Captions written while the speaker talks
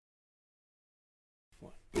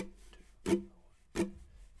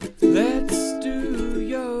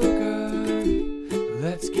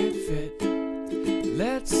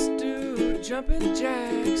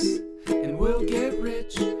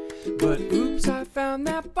Oops, I found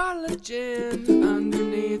that bottle of gin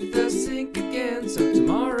underneath the sink again. So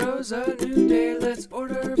tomorrow's a new day, let's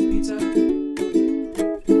order pizza.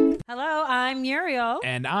 Hello, I'm Muriel.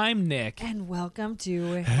 And I'm Nick. And welcome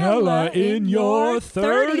to Hella in Your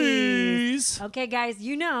 30s. Okay, guys,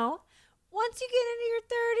 once you get into your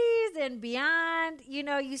 30s and beyond,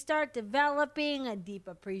 you start developing a deep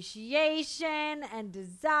appreciation and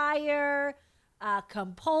desire,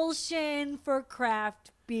 compulsion for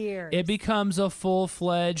craft beer. It becomes a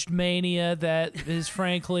full-fledged mania that is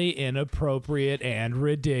frankly inappropriate and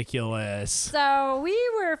ridiculous. So we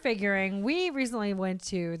were figuring, we recently went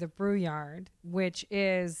to the Brewyard, which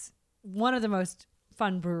is one of the most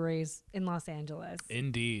fun breweries in Los Angeles.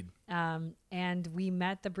 Indeed. And we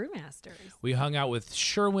met the brewmasters. We hung out with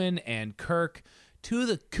Sherwin and Kirk, two of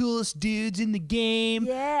the coolest dudes in the game.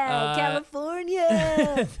 Yeah,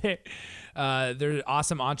 California. They're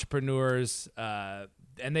awesome entrepreneurs,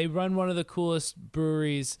 and they run one of the coolest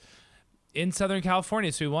breweries in Southern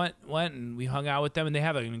California. So we went and we hung out with them, and they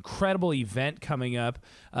have an incredible event coming up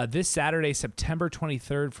this Saturday, September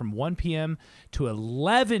 23rd from 1 p.m. to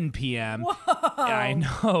 11 p.m. Whoa. I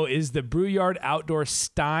know, is the Brewyard Outdoor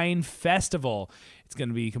Stein Festival. It's going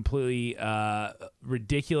to be completely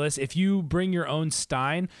ridiculous. If you bring your own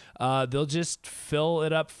Stein, they'll just fill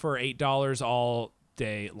it up for $8 all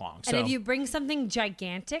day long. And if you bring something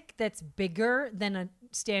gigantic that's bigger than a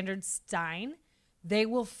standard Stein, they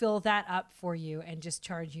will fill that up for you and just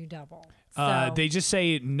charge you double. They just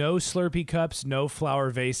say no Slurpee cups, no flower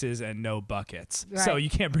vases, and no buckets. Right. So you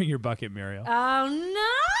can't bring your bucket, Muriel. Oh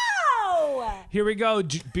no! Here we go,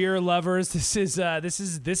 beer lovers. This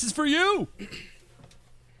is for you.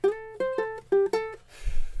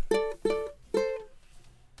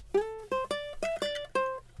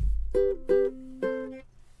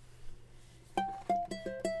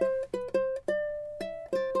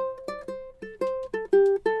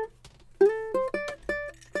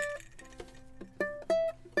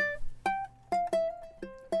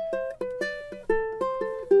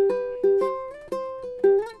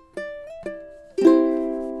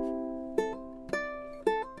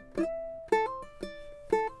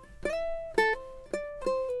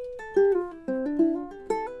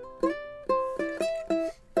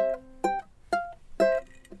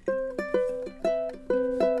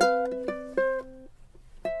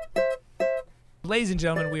 Ladies and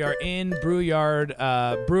gentlemen, we are in Brewyard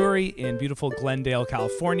Brewery in beautiful Glendale,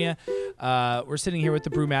 California. We're sitting here with the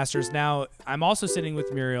brewmasters. Now, I'm also sitting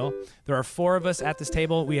with Muriel. There are 4 of us at this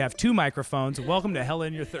table. We have 2 microphones. Welcome to Hella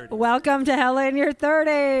in Your 30s. Welcome to Hella in Your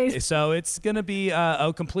 30s. So it's going to be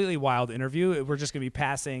a completely wild interview. We're just going to be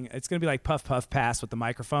passing. It's going to be like puff, puff, pass with the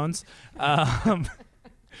microphones.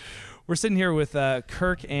 We're sitting here with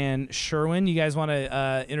Kirk and Sherwin. You guys want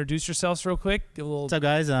to introduce yourselves real quick? What's up,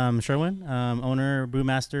 guys? I'm Sherwin, owner,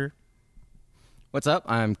 brewmaster. What's up?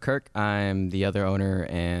 I'm Kirk. I'm the other owner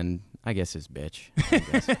and I guess his bitch. I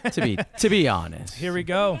guess. to be honest. Here we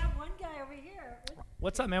go. We have one guy over here.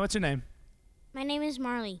 What's up, man? What's your name? My name is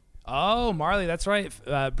Marley. Oh, Marley, that's right.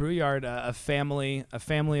 Brewyard, a family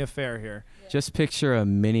affair here. Yeah. Just picture a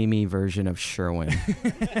mini-me version of Sherwin.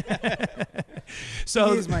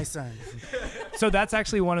 So he's my son. So that's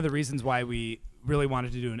actually one of the reasons why we really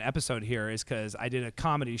wanted to do an episode here, is because I did a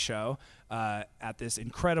comedy show at this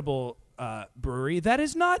incredible brewery that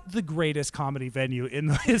is not the greatest comedy venue in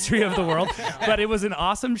the history of the world, but it was an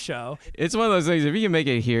awesome show. It's one of those things, if you can make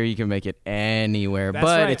it here, you can make it anywhere. That's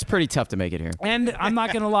but right. It's pretty tough to make it here. And I'm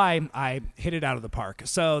not going to lie, I hit it out of the park.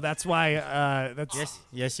 So that's why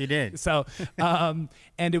Yes, you did. So, and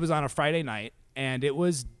it was on a Friday night, and it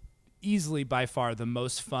was easily by far the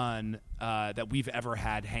most fun that we've ever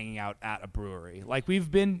had hanging out at a brewery. Like,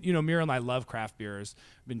 we've been, Muriel and I love craft beers.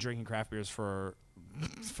 We've been drinking craft beers for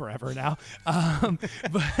forever now.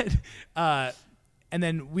 And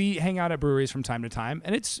then we hang out at breweries from time to time,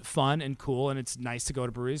 and it's fun and cool, and it's nice to go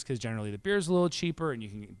to breweries because generally the beer's a little cheaper and you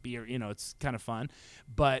can be, it's kind of fun.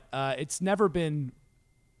 But it's never been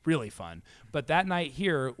really fun. But that night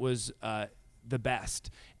here was the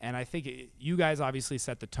best. And I think you guys obviously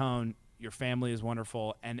set the tone. Your family is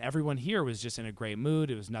wonderful, and everyone here was just in a great mood.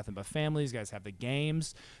 It was nothing but families. You guys have the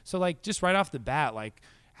games. So, like, just right off the bat, like,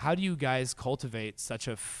 how do you guys cultivate such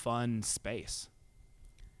a fun space?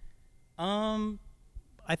 I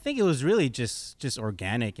think it was really just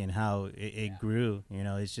organic in how it grew.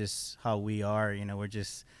 It's just how we are. We're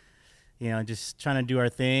just, just trying to do our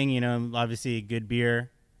thing. Obviously good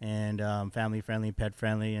beer and family friendly, pet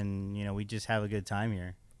friendly, and we just have a good time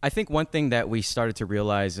here. I think one thing that we started to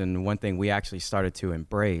realize, and one thing we actually started to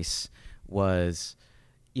embrace, was,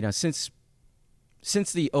 since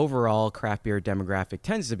since the overall craft beer demographic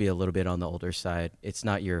tends to be a little bit on the older side, it's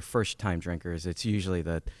not your first time drinkers. It's usually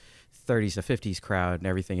the 30s to 50s crowd and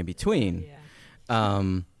everything in between.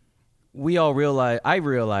 Yeah. I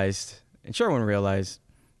realized, and Sherwin realized,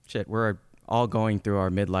 shit, we're all going through our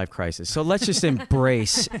midlife crisis. So let's just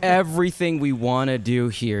embrace everything we want to do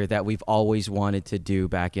here that we've always wanted to do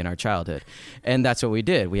back in our childhood. And that's what we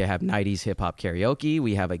did. We have 90s hip hop karaoke.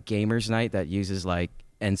 We have a gamers night that uses like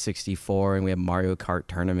N64, and we have Mario Kart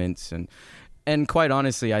tournaments. And quite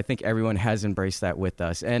honestly, I think everyone has embraced that with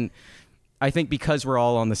us. And I think because we're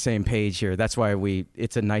all on the same page here, that's why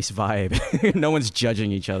it's a nice vibe. No one's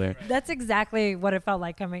judging each other. That's exactly what it felt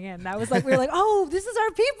like coming in. That was like, we were like, oh, this is our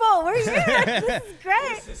people. We're here.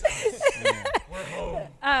 This is great. We're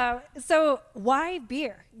home. So why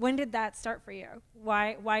beer? When did that start for you?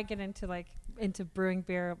 Why get into brewing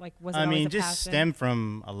beer? Like, was it always a just passion? stemmed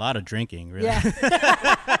from a lot of drinking, really. Yeah.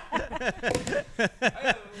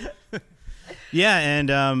 Yeah, and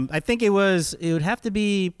I think it would have to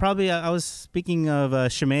be probably, I was speaking of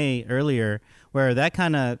Chimay earlier, where that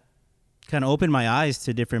kind of opened my eyes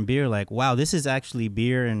to different beer. Like, wow, this is actually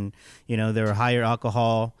beer, and, there were higher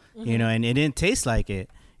alcohol, and it didn't taste like it.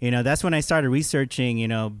 That's when I started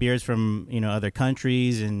researching, beers from, other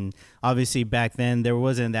countries. And obviously back then there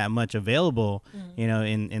wasn't that much available,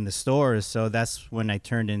 in the stores. So that's when I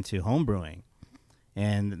turned into home brewing.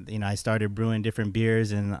 And, I started brewing different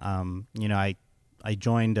beers, and, I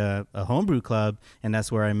joined a homebrew club, and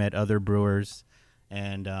that's where I met other brewers.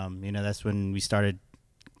 And, that's when we started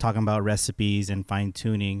talking about recipes and fine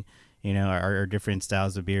tuning, our different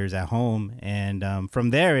styles of beers at home. And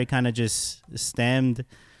from there, it kind of just stemmed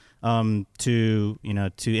to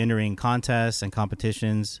entering contests and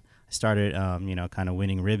competitions. I started, kind of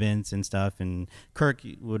winning ribbons and stuff. And Kirk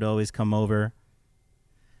would always come over.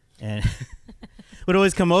 And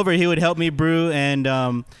he would help me brew, and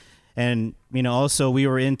also we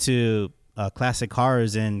were into classic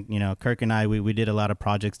cars, and Kirk and I we did a lot of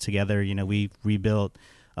projects together. We rebuilt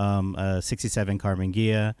a 67 Carbon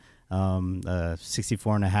Ghia, a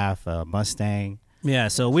 64 and a half Mustang. Yeah,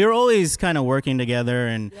 so we were always kind of working together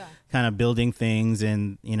and kind of building things,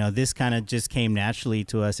 and this kind of just came naturally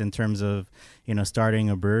to us in terms of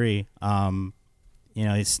starting a brewery.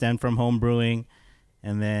 It stemmed from home brewing.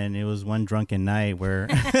 And then it was one drunken night where,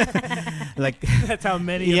 like, that's how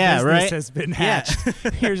many of business right? has been hatched.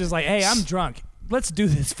 You're just like, hey, I'm drunk. Let's do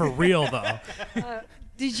this for real, though.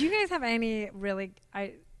 Did you guys have any really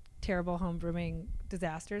terrible home brewing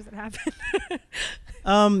disasters that happened?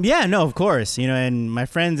 Yeah, no, of course. And my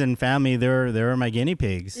friends and family, they were my guinea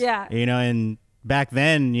pigs. Yeah. And back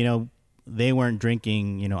then, they weren't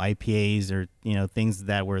drinking, IPAs or, things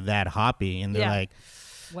that were that hoppy. And they're like,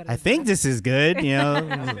 I think this is good.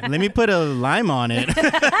 Let me put a lime on it.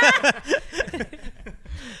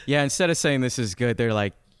 Yeah, instead of saying this is good, they're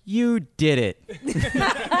like, you did it.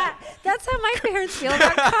 That's how my parents feel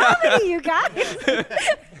about comedy, you guys.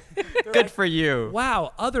 Good for you.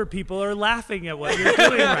 Wow, other people are laughing at what you're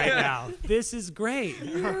doing right now. This is great.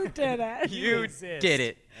 You did it. You did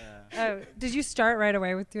it. Did you start right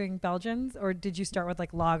away with doing Belgians, or did you start with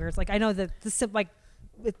like lagers? Like, I know that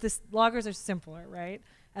lagers are simpler, right?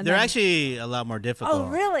 And They're actually a lot more difficult. Oh,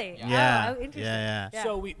 really? Yeah. Oh, interesting. Yeah.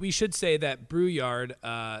 So we should say that Brewyard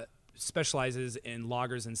specializes in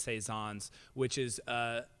lagers and saisons, which is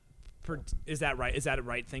that right? Is that a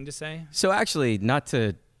right thing to say? So actually, not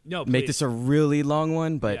to make this a really long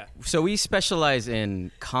one, but so we specialize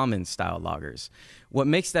in common style lagers. What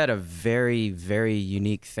makes that a very, very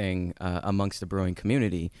unique thing amongst the brewing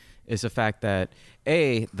community is the fact that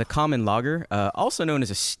the common lager, also known as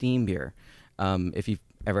a steam beer, if you've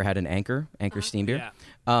ever had an Anchor steam beer,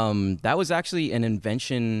 that was actually an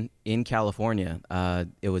invention in California.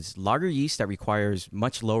 It was lager yeast that requires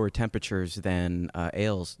much lower temperatures than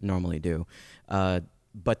ales normally do,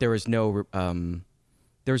 but there was no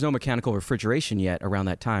mechanical refrigeration yet around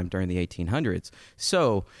that time during the 1800s.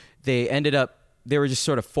 So they were just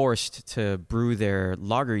sort of forced to brew their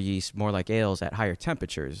lager yeast more like ales at higher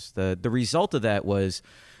temperatures. The result of that was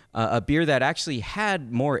a beer that actually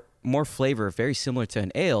had more flavor, very similar to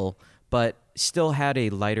an ale, but still had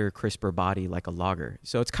a lighter, crisper body like a lager.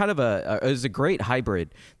 So it's kind of it was a great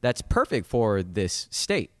hybrid that's perfect for this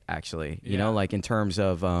state, actually. Like in terms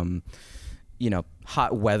of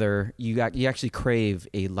hot weather, you actually crave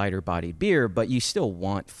a lighter bodied beer, but you still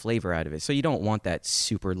want flavor out of it. So you don't want that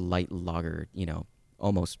super light lager,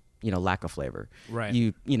 almost lack of flavor.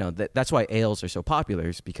 Right. That's why ales are so popular,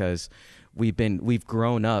 is because we've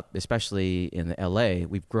grown up, especially in LA,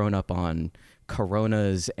 we've grown up on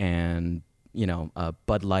Coronas and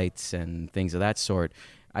Bud Lights and things of that sort.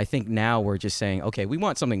 I think now we're just saying, okay, we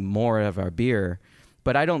want something more of our beer,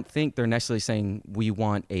 but I don't think they're necessarily saying we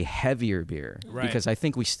want a heavier beer, because I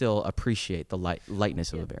think we still appreciate the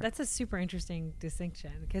lightness of the beer. That's a super interesting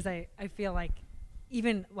distinction, because I feel like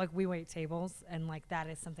even like we wait tables, and like that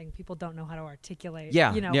is something people don't know how to articulate.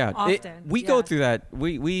 Often. We go through that.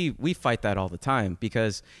 We fight that all the time,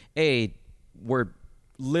 because we're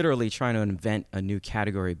literally trying to invent a new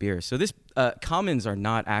category of beer. So this commons are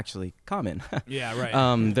not actually common. Yeah,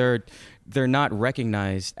 right. They're not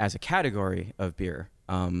recognized as a category of beer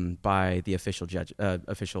by the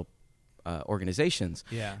official organizations.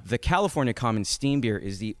 Yeah. The California Common Steam Beer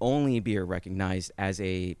is the only beer recognized as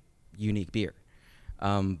a unique beer.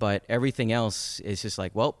 But everything else is just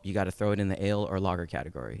like, well, you got to throw it in the ale or lager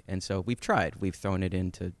category. And so we've thrown it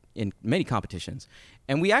in many competitions,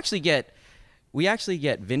 and we actually get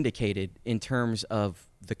vindicated in terms of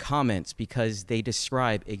the comments, because they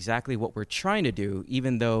describe exactly what we're trying to do,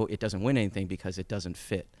 even though it doesn't win anything because it doesn't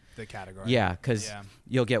fit the category. Yeah, because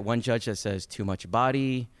you'll get one judge that says too much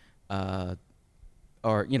body, or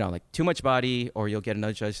like too much body, or you'll get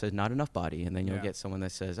another judge that says not enough body, and then you'll get someone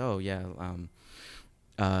that says, oh yeah,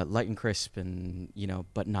 light and crisp, and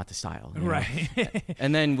but not the style. Right.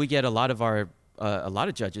 And then we get a lot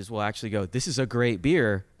of judges will actually go, this is a great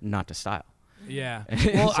beer, not the style. Yeah.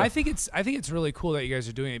 Well, I think it's really cool that you guys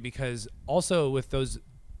are doing it, because also with those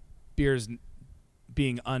beers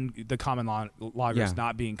being the common lagers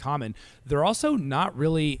not being common, they're also not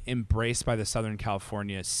really embraced by the Southern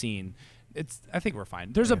California scene. I think we're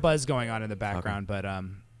fine. There's a buzz going on in the background, but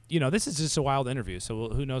this is just a wild interview, so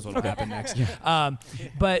who knows what'll happen next.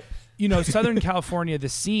 But Southern California, the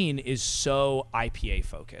scene is so IPA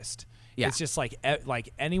focused. Yeah. It's just like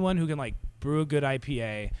anyone who can like brew a good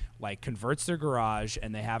IPA, like converts their garage,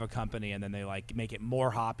 and they have a company, and then they like make it more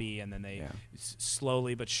hoppy, and then they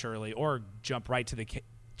slowly but surely, or jump right to the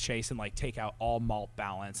chase and like take out all malt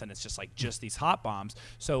balance, and it's just like these hop bombs.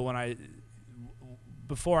 So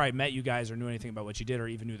before I met you guys or knew anything about what you did or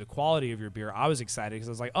even knew the quality of your beer, I was excited, because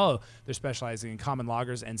I was like, oh, they're specializing in common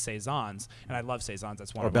lagers and saisons, and I love saisons.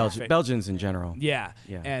 That's one of my favorites. Belgians in general. Yeah.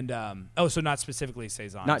 And so not specifically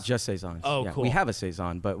saisons. Not just saisons. Oh, cool. We have a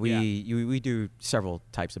saison, but we do several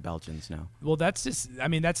types of Belgians now. Well, that's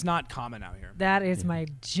not common out here. That is my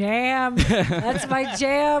jam. That's my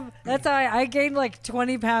jam. That's how I gained like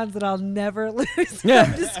 20 pounds that I'll never lose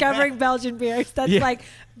from discovering Belgian beers. That's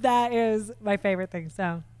that is my favorite thing.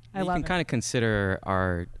 So I love it. You can kind of consider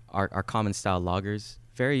our common style lagers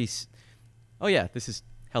very. Oh yeah, this is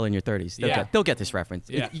Hell in Your 30s. They'll get this reference.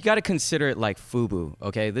 Yeah. You got to consider it like FUBU.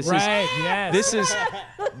 Okay, this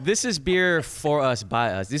is beer for us,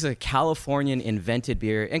 by us. This is a Californian invented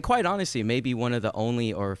beer, and quite honestly, maybe one of the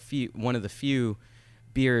only or one of the few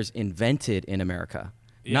beers invented in America.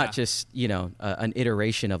 Yeah. Not just, an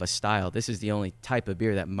iteration of a style. This is the only type of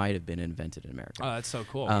beer that might have been invented in America. Oh, that's so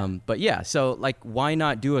cool. But yeah, so like, why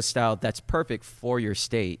not do a style that's perfect for your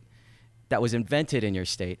state, that was invented in your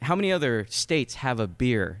state? How many other states have a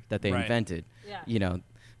beer that they invented? Yeah.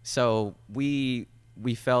 So we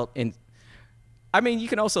felt you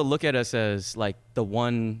can also look at us as like the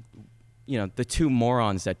one, the two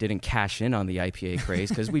morons that didn't cash in on the IPA craze,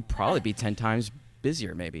 because we'd probably be 10 times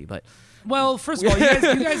busier maybe, but... Well, first of all,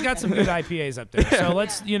 you guys got some good IPAs up there. So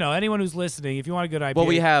let's, anyone who's listening, if you want a good IPA. Well,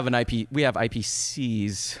 we have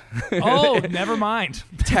IPCs. Oh, never mind.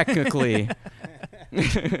 Technically.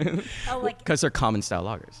 Because they're common style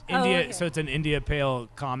lagers. India, so it's an India Pale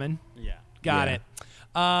Common? Yeah. Got it.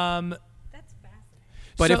 That's fascinating.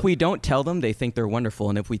 But if we don't tell them, they think they're wonderful.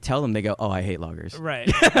 And if we tell them, they go, oh, I hate lagers. Right.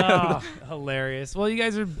 Oh, hilarious. Well, you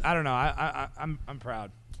guys are, I don't know. I'm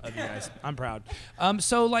proud of you guys. I'm proud.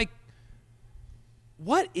 So like,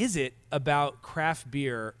 what is it about craft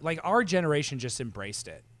beer? Like, our generation just embraced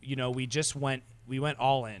it. We went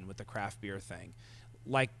all in with the craft beer thing.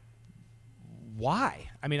 Like, why?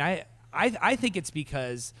 I mean, I think it's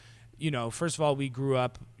because, first of all, we grew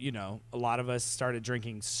up, a lot of us started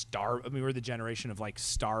drinking we're the generation of like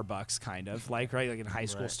Starbucks kind of, like, right? Like in high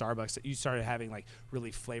school, Starbucks, you started having like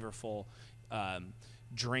really flavorful,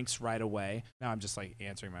 drinks right away. Now I'm just like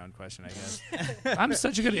answering my own question, I guess. I'm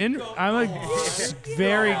such a good I'm a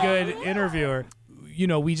very good interviewer.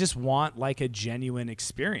 We just want like a genuine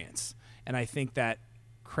experience, and I think that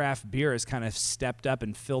craft beer has kind of stepped up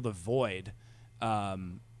and filled a void,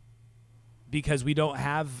 because we don't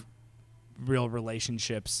have real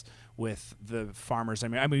relationships with the farmers. I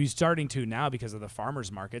mean, we're starting to now because of the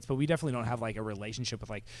farmers markets, but we definitely don't have like a relationship with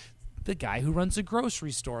like the guy who runs a grocery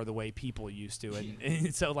store the way people used to.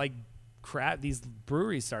 And so like these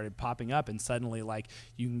breweries started popping up, and suddenly like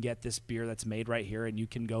you can get this beer that's made right here and you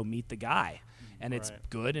can go meet the guy. and it's Right.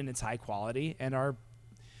 good and it's high quality, and our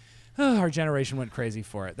generation went crazy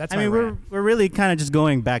for it. That's I mean, rant. we're really kind of just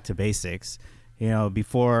going back to basics,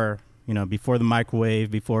 before the microwave,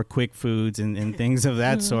 before quick foods and things of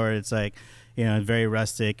that sort. It's like, very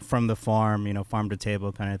rustic, from the farm, farm to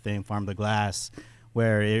table kind of thing, farm to glass,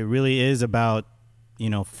 where it really is about,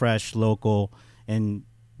 fresh, local, and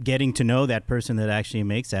getting to know that person that actually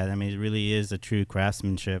makes that. I mean, it really is a true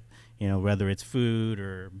craftsmanship, whether it's food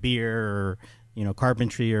or beer or,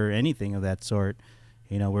 carpentry or anything of that sort.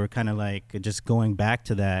 We're kind of like just going back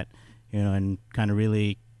to that, and kind of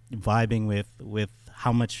really vibing with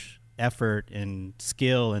how much effort and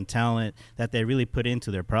skill and talent that they really put into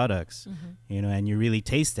their products, and you really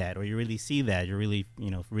taste that, or you really see that, you really,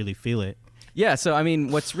 really feel it. Yeah. So, I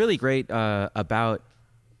mean, what's really great about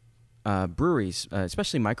breweries,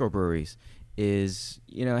 especially microbreweries, is,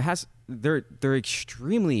 they're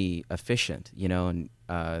extremely efficient, and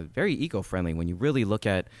very eco-friendly when you really look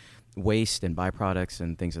at waste and byproducts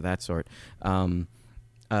and things of that sort.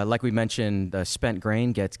 Like we mentioned, the spent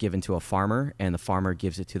grain gets given to a farmer, and the farmer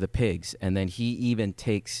gives it to the pigs, and then he even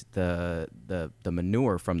takes the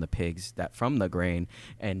manure from the pigs, from the grain,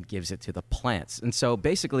 and gives it to the plants. And so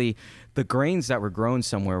basically, the grains that were grown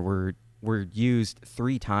somewhere were used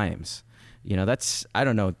 3 times. That's, I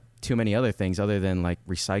don't know too many other things other than like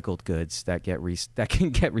recycled goods that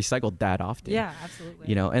can get recycled that often. Yeah,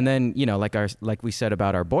 absolutely. And then like we said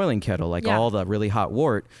about our boiling kettle, all the really hot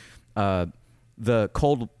wort, the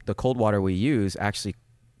cold water we use actually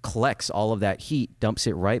collects all of that heat, dumps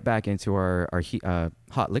it right back into our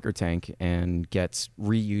hot liquor tank, and gets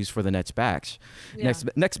reused for the next batch. Yeah.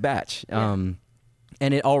 Next batch. Yeah.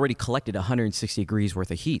 And it already collected 160 degrees worth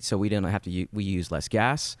of heat, so we didn't have to. We use less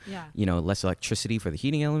gas. Yeah. Less electricity for the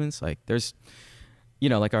heating elements. Like there's,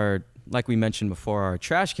 like we mentioned before, our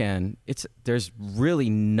trash can. There's really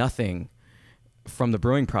nothing from the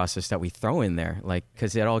brewing process that we throw in there,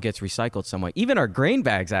 because it all gets recycled somewhat. Even our grain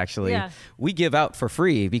bags, actually, we give out for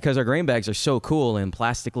free because our grain bags are so cool and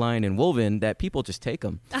plastic lined and woven that people just take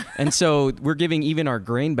them. And so we're giving even our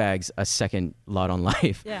grain bags a second lot on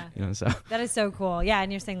life. Yeah. So That is so cool. Yeah,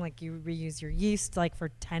 and you're saying you reuse your yeast for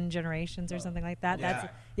 10 generations or something like that.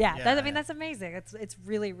 Yeah. That's amazing. It's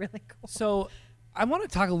really, really cool. So I want to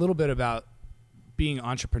talk a little bit about being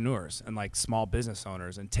entrepreneurs and small business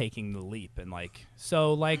owners and taking the leap, and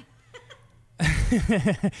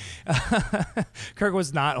Kirk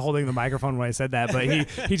was not holding the microphone when I said that, but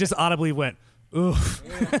he just audibly went, oof.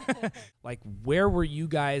 Where were you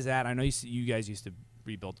guys at? I know you guys used to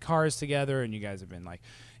rebuild cars together, and you guys have been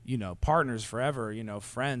partners forever,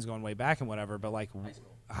 friends going way back and whatever, but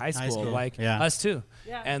high school. Us too.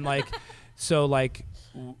 Yeah. And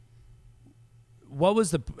what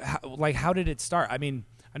was how did it start? I mean,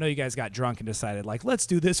 I know you guys got drunk and decided let's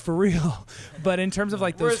do this for real, but in terms of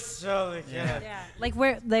those, we're so legit. Yeah.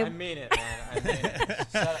 Where they I mean it, man. I mean it.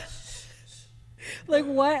 Shut up.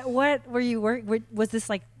 what were you was this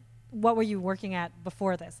what were you working at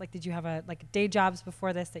before this? Did you have day jobs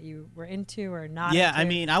before this that you were into or not? Yeah, into? I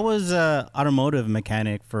mean, I was a automotive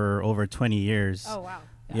mechanic for over 20 years. Oh wow.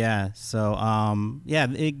 Yeah. So,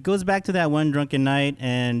 it goes back to that one drunken night,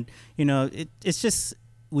 and it's just,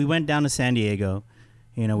 we went down to San Diego.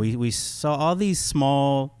 We saw all these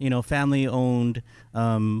small, family-owned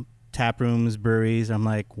tap rooms, breweries. I'm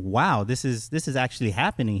like, wow, this is actually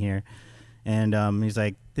happening here, and he's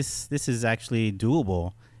like, this is actually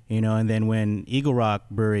doable, And then when Eagle Rock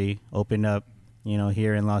Brewery opened up,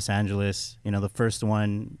 here in Los Angeles, the first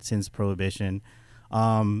one since Prohibition.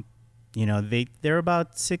 They're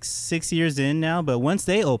about six years in now, but once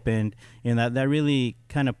they opened, that really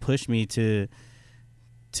kind of pushed me to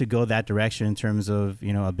go that direction in terms of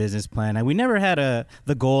a business plan. And we never had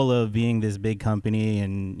the goal of being this big company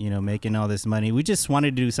and making all this money. We just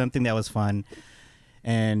wanted to do something that was fun,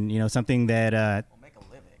 and something that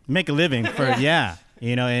make a living for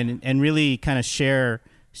and really kind of share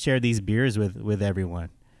these beers with everyone,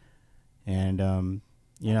 and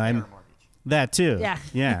I'm. That too. Yeah.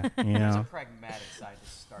 Yeah. there's a pragmatic side to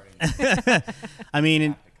starting. I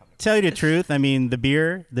mean, tell you the truth, I mean, the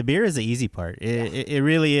beer is the easy part. It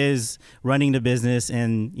really is running the business,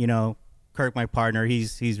 and Kirk, my partner,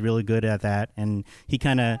 he's really good at that, and he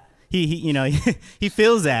kind of he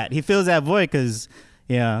feels that void because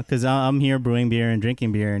I'm here brewing beer and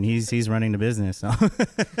drinking beer, and he's running the business. So.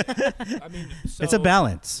 I mean, it's a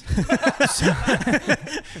balance.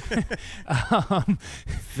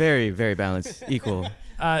 Very, very balanced, equal.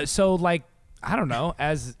 I don't know,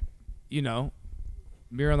 as Muriel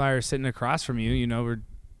and I are sitting across from you, we're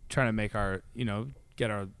trying to make our,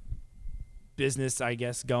 get our business, I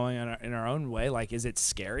guess, going in our own way. Like, is it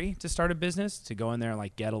scary to start a business, to go in there and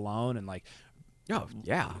like get a loan and like? Oh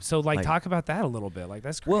yeah. So like talk about that a little bit. Like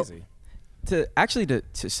that's crazy. Well,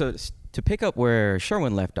 to pick up where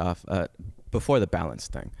Sherwin left off before the balance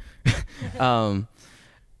thing, I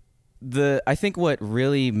think what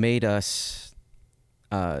really made us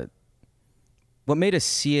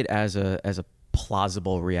see it as a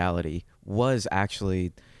plausible reality was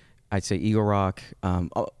actually, I'd say, Eagle Rock,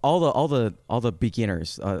 all the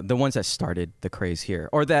beginners, the ones that started the craze here,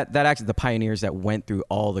 or that actually the pioneers that went through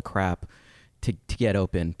all the crap to get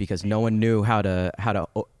open, because no one knew how to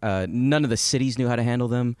none of the cities knew how to handle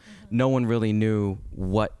them. No one really knew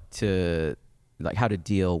how to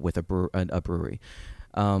deal with a brewery.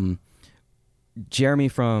 Jeremy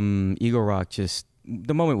from Eagle Rock, just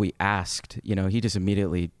the moment we asked, he just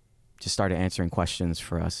immediately just started answering questions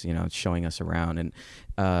for us, showing us around. And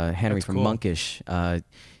Henry That's from cool. Monkish, I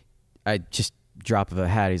just drop of a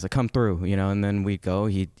hat, he's like, come through, and then we'd go,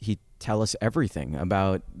 he'd tell us everything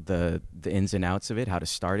about the ins and outs of it, how to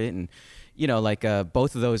start it. And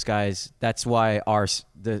both of those guys, that's why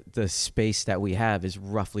the space that we have is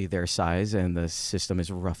roughly their size, and the system is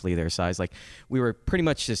roughly their size. Like, we were pretty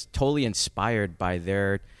much just totally inspired by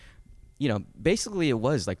their, basically it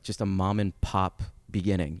was like just a mom and pop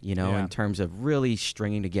beginning, in terms of really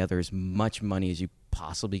stringing together as much money as you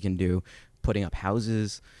possibly can do, putting up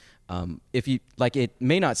houses. If you like, it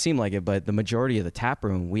may not seem like it, but the majority of the tap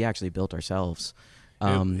room we actually built ourselves.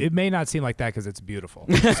 It may not seem like that because it's beautiful.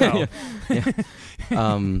 So.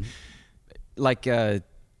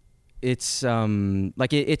 It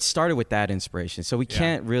started with that inspiration. So we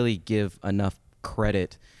can't really give enough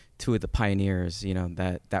credit to the pioneers,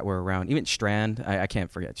 that were around. Even Strand, I can't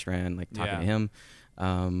forget Strand. Like talking to him,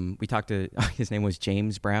 we talked to his name was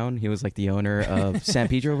James Brown. He was like the owner of San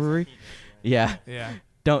Pedro Brewery. Yeah.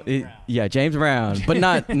 James Brown, but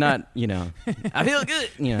not I feel good.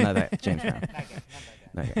 Not that James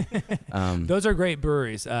Brown. Those are great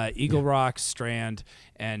breweries. Eagle Rock, Strand,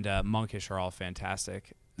 and Monkish are all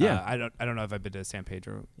fantastic. Yeah, I don't know if I've been to San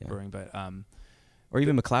Pedro Brewing, but or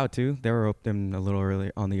even McLeod too. They were open a little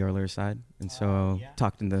early on the earlier side, and so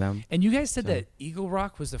talking to them. And you guys said that Eagle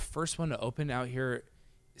Rock was the first one to open out here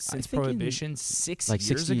since Prohibition, 60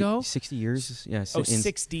 years ago? 60 years, yeah. So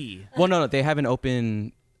 60. Well, no, they haven't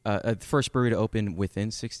opened the first brewery to open within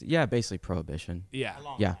 60. Yeah, basically Prohibition. Yeah.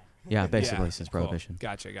 Yeah, basically since Prohibition.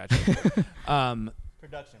 Gotcha.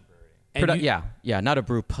 Production brewery. Not a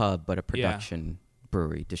brew pub, but a production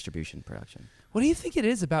brewery, distribution production. What do you think it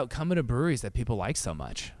is about coming to breweries that people like so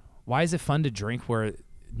much? Why is it fun to drink where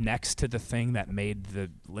next to the thing that made the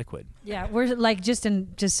liquid? Yeah, we're like just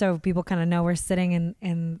so people kind of know, we're sitting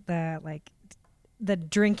in the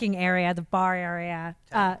drinking area, the bar area,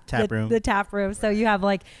 tap room. The tap room. So you have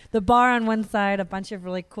like the bar on one side, a bunch of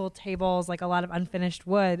really cool tables, like a lot of unfinished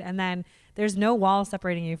wood, and then there's no wall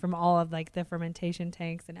separating you from all of like the fermentation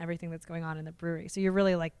tanks and everything that's going on in the brewery. So you're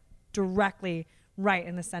really like directly right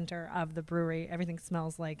in the center of the brewery. Everything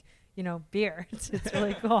smells like, beer. It's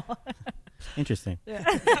really cool. Interesting.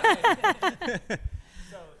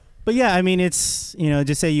 But yeah, I mean, it's,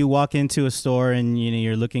 just say you walk into a store and,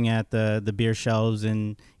 you're looking at the beer shelves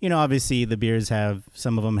and, obviously the beers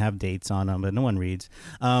some of them have dates on them, but no one reads.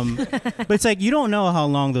 But it's like, you don't know how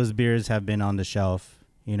long those beers have been on the shelf.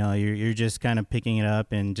 You're just kind of picking it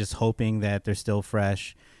up and just hoping that they're still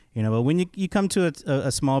fresh. But when you come to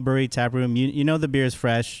a small brewery tap room, you know the beer is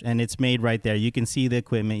fresh and it's made right there. You can see the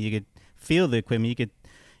equipment, you could feel the equipment, you could,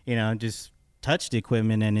 just touch the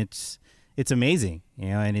equipment, and it's amazing,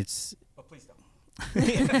 and it's. But please don't.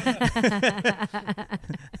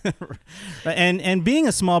 and being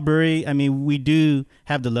a small brewery, I mean, we do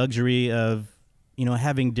have the luxury of,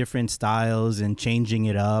 having different styles and changing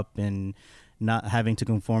it up and not having to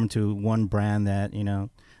conform to one brand that,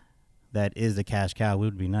 that is the cash cow. It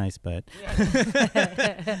would be nice, but.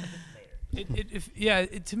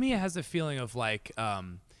 To me, it has a feeling of like,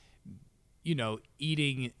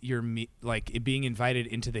 eating your meat, like it being invited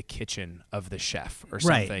into the kitchen of the chef or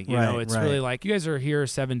something. It's really like, you guys are here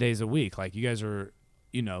 7 days a week. Like you guys are,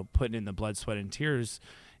 putting in the blood, sweat, and tears,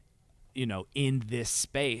 in this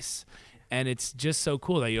space. And it's just so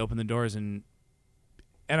cool that you open the doors and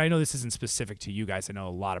I know this isn't specific to you guys. I know a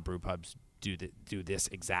lot of brew pubs do this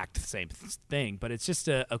exact same thing, but it's just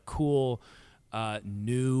a cool,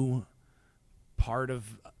 new part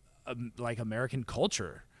of like American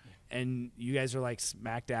culture. And you guys are like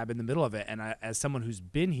smack dab in the middle of it. And as someone who's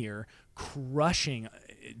been here, crushing,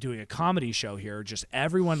 doing a comedy show here, just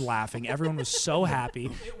everyone laughing, everyone was so happy.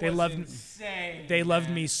 They loved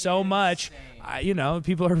me so much.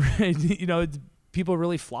 People are, people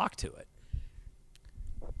really flock to it.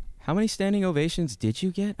 How many standing ovations did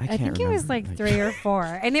you get? I can't think remember. it was like 3 or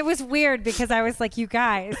 4. And it was weird because I was like, you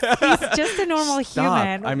guys, he's just a normal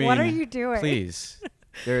human. I mean, what are you doing? Please.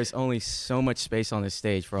 There is only so much space on this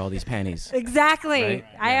stage for all these panties. Exactly. Right?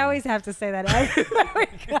 I always have to say that everywhere we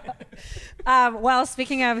go. Well,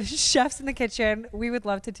 speaking of chefs in the kitchen, we would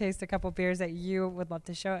love to taste a couple beers that you would love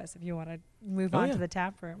to show us if you want to move on to the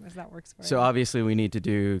tap room, if that works for you. So obviously we need to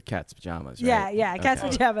do cat's pajamas, right? Yeah, cat's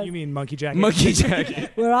pajamas. You mean monkey jacket? Monkey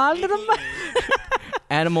jacket. We're on to the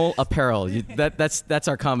Animal apparel. That's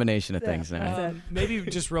our combination of things now. Maybe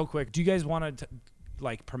just real quick, do you guys want to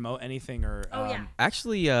like promote anything or?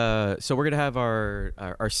 Actually, so we're gonna have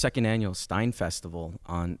our second annual Stein Festival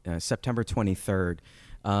on September 23rd.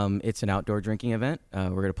 It's an outdoor drinking event.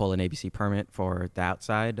 We're gonna pull an ABC permit for the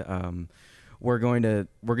outside. We're gonna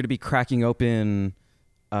be cracking open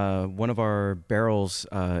one of our barrels.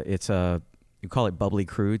 It's you call it bubbly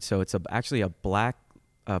crude, so it's actually a black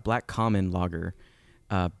common lager,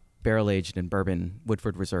 barrel aged in bourbon,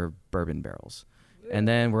 Woodford Reserve bourbon barrels. And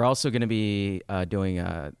then we're also going to be doing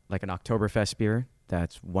like an Oktoberfest beer.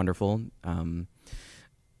 That's wonderful.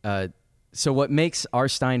 So what makes our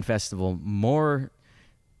Stein Festival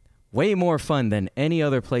way more fun than any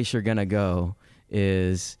other place you're going to go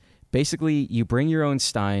is basically you bring your own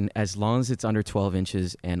Stein as long as it's under 12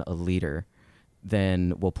 inches and a liter,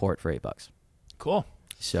 then we'll pour it for $8. Cool.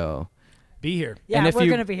 So be here. Yeah, we're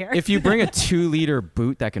going to be here. If you bring a 2-liter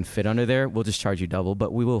boot that can fit under there, we'll just charge you double,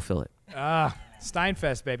 but we will fill it.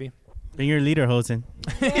 Steinfest, baby. Bring your lederhosen.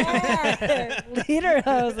 Yeah,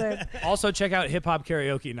 lederhosen. Also, check out Hip Hop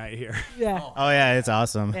Karaoke Night here. Yeah. Oh, yeah, it's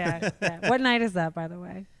awesome. Yeah. What night is that, by the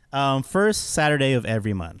way? First Saturday of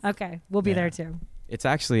every month. Okay, we'll be there too. It's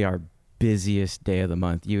actually our busiest day of the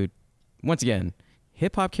month. Once again,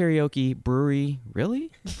 Hip Hop Karaoke, Brewery, really?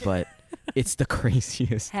 But it's the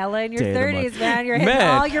craziest. Hella in your day of the 30s, month. man. You're hitting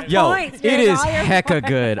all your points. It is hecka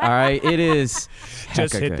good, all right? It is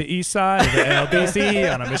Just hit good. the east side of the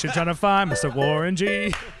LBC on a mission trying to find Mr. Warren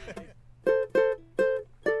G.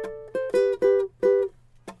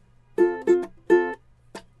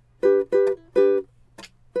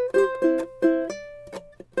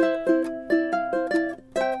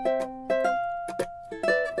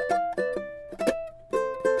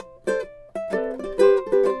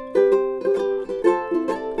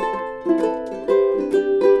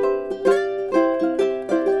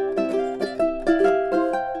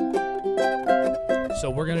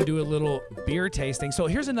 We're gonna do a little beer tasting. So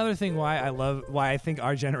here's another thing why I think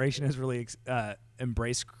our generation has really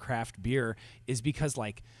embraced craft beer is because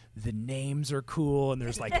like the names are cool and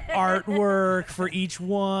there's like artwork for each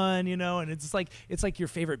one, and it's like your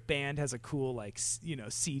favorite band has a cool like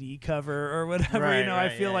CD cover or whatever. Right, I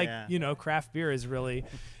feel craft beer is really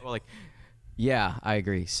well, like, yeah, I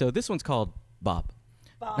agree. So this one's called Bob.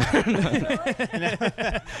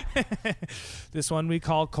 This one we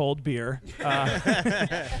call cold beer.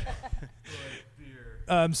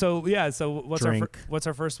 So what's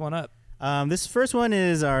our first one up? This first one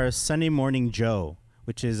is our Sunday Morning Joe,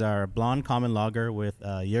 which is our blonde common lager with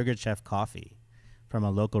Yogurtchef coffee from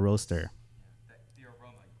a local roaster. The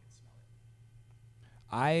aroma, you can smell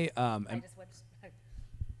it.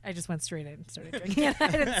 I just went straight in and started drinking it. I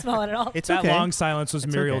didn't smell it at all. It's that okay. long silence was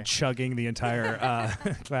Muriel okay. chugging the entire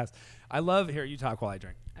glass. I love here. You talk while I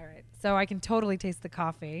drink. All right, so I can totally taste the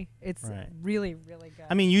coffee. It's really, really good.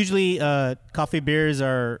 I mean, usually coffee beers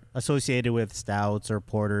are associated with stouts or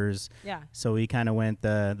porters. Yeah. So we kind of went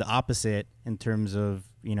the opposite in terms of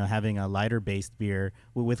having a lighter based beer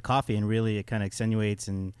with coffee, and really it kind of accentuates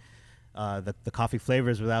and the coffee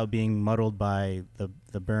flavors without being muddled by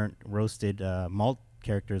the burnt roasted malt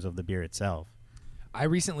characters of the beer itself. I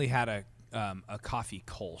recently had a coffee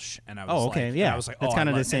Kolsch, and I was I was like, that's kind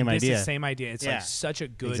of the same idea. It's the same idea. It's like such a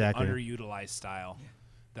good underutilized style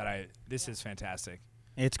that this is fantastic.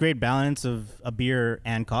 It's great balance of a beer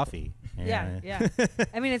and coffee. Yeah.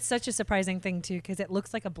 I mean, it's such a surprising thing too because it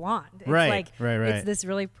looks like a blonde. It's right. It's this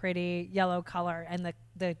really pretty yellow color, and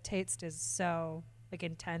the taste is so like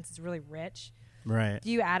intense. It's really rich. Right. Do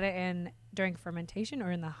you add it in during fermentation or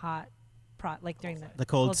in the hot? During the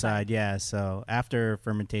cold side, yeah. So after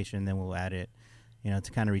fermentation, then we'll add it,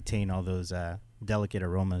 to kind of retain all those delicate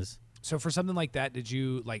aromas. So for something like that, did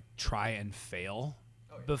you like try and fail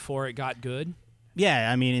before it got good?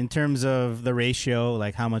 Yeah, I mean, in terms of the ratio,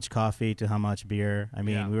 like how much coffee to how much beer, I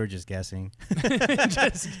mean, we were just guessing.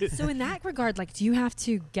 So in that regard, like, do you have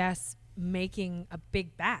to guess making a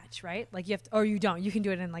big batch, right? Like you have to, or you don't. You can do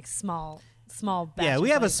it in like small batches. Yeah, we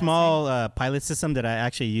have a small pilot system that I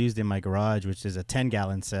actually used in my garage, which is a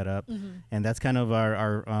 10-gallon setup. Mm-hmm. And that's kind of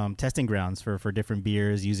our testing grounds for different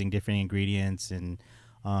beers using different ingredients and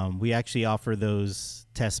We actually offer those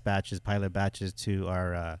test batches, pilot batches, to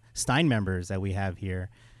our Stein members that we have here.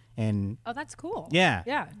 And oh, that's cool. Yeah.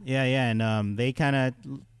 Yeah. And they kind of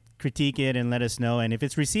critique it and let us know. And if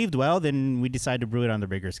it's received well, then we decide to brew it on the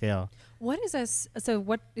bigger scale. What is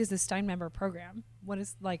what is the Stein member program? What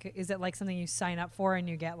is is it like something you sign up for and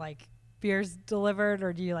you get like beers delivered,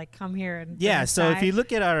 or do you like come here and so if you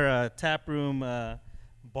look at our tap room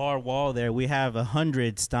bar wall there, we have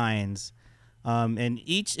 100 Steins, and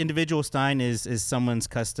each individual Stein is someone's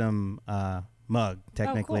custom mug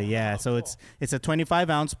technically. Cool. So it's a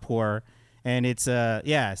 25-ounce pour, and it's so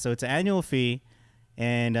it's an annual fee,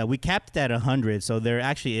 and we capped it at 100, so there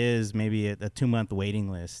actually is maybe a 2-month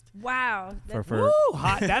waiting list. Wow. Woo,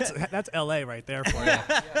 hot. That's LA right there for you.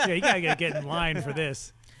 Yeah, you gotta get in line for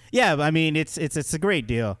this. Yeah, I mean it's a great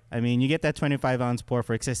deal. I mean, you get that 25-ounce pour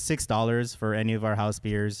for $6 for any of our house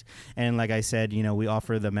beers, and like I said, we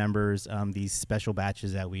offer the members these special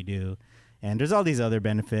batches that we do, and there's all these other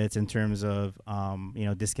benefits in terms of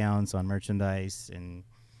discounts on merchandise, and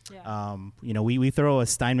we throw a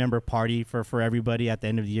Stein member party for everybody at the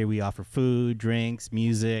end of the year. We offer food, drinks,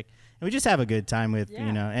 music, and we just have a good time with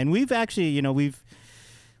and we've actually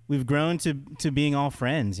we've grown to being all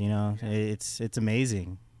friends. It's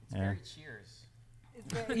amazing. Very cheers.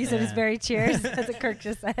 You said it's very cheers. That's what Kirk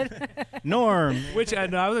just said. Norm. Which I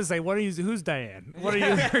was gonna say, who's Diane? What are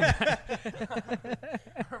you?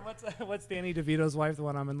 What's Danny DeVito's wife, the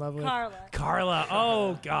one I'm in love with? Carla.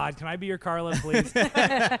 Oh God, can I be your Carla, please?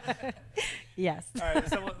 Yes. All right.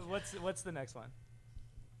 So what's the next one?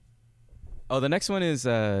 Oh, the next one is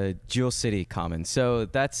Jewel City Common. So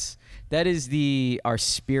that is our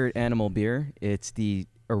spirit animal beer. It's the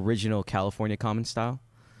original California common style.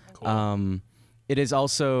 Cool. It is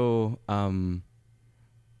also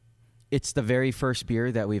it's the very first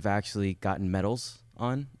beer that we've actually gotten medals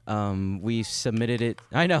on. We submitted it.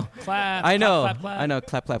 I know. Clap. I know. Clap, clap, clap. I know.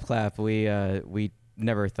 Clap, clap, clap. We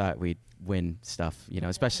never thought we'd win stuff,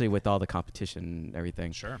 especially with all the competition and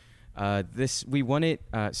everything. Sure. We won it.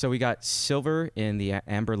 So we got silver in the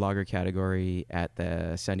amber lager category at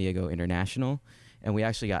the San Diego International, and we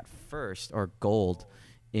actually got first or gold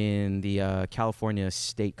in the California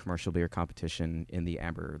State Commercial Beer Competition in the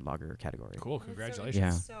amber lager category. Cool, congratulations.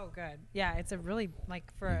 Yeah. So good. Yeah, it's a really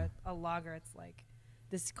for a lager. It's like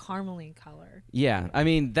this caramely color. Yeah, I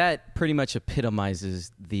mean that pretty much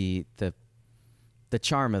epitomizes the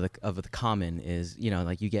charm of the common is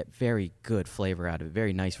you get very good flavor out of it,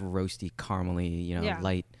 very nice roasty caramely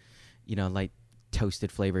light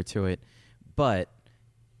toasted flavor to it, but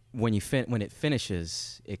when it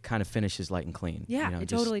finishes, it kind of finishes light and clean. Yeah, it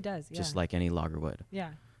totally does. Yeah. Just like any lager would. Yeah,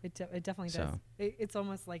 it definitely does. It's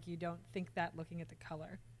almost like you don't think that looking at the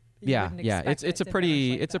color. It's a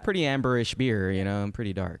pretty amberish beer,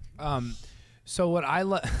 pretty dark. So what I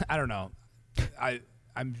don't know,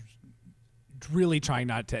 I'm really trying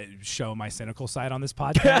not to show my cynical side on this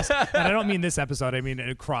podcast, and I don't mean this episode. I mean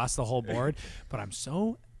across the whole board. But I'm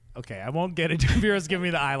so. Okay, I won't get into Vera's giving me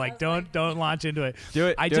the eye. Like, don't launch into it. Do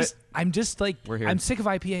it. I'm just like, we're here. I'm sick of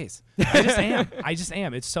IPAs. I just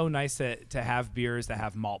am. It's so nice to have beers that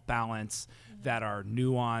have malt balance, that are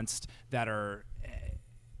nuanced, that are.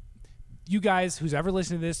 You guys, who's ever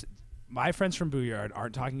listening to this, my friends from Brewyard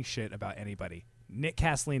aren't talking shit about anybody. Nick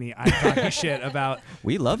Castellini, I'm talking shit about.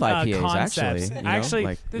 We love IPAs, concepts.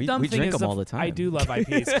 Actually, the dumb we thing drink is them all the time. I do love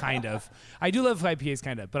IPAs, kind of.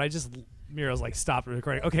 But I just. Muriel's like, stop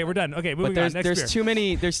recording. Okay, we're done. Okay, moving on. Next there's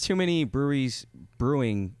beer. There's too many breweries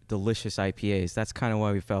brewing delicious IPAs. That's kind of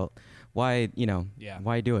why we felt why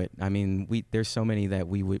do it? I mean, there's so many that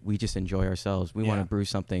we just enjoy ourselves. We want to brew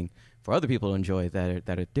something for other people to enjoy that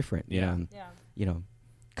are different. You know,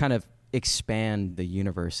 kind of expand the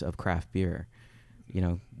universe of craft beer.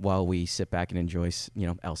 While we sit back and enjoy,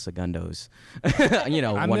 El Segundo's,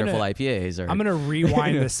 wonderful IPAs. I'm going to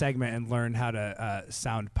rewind the segment and learn how to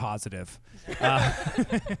sound positive. All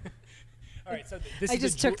right, so I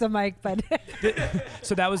just took the mic, but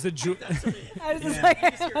so that was the I was just like,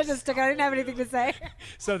 I just took. I didn't have anything to say.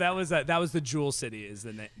 So that was the Jewel City is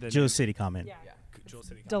the Jewel City comment. Yeah. Jewel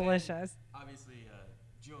City. Delicious. Obviously,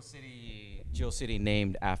 Jewel City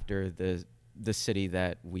named after the city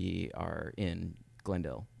that we are in.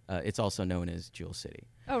 Glendale. It's also known as Jewel City.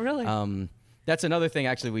 Oh, really? That's another thing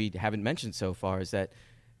actually we haven't mentioned so far is that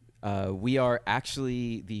we are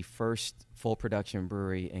actually the first full production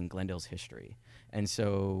brewery in Glendale's history. And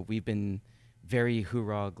so we've been very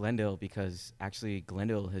hoorah Glendale because actually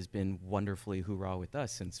Glendale has been wonderfully hoorah with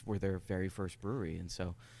us since we're their very first brewery. And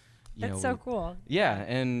so that's so cool. Yeah,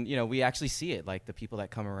 and we actually see it, like the people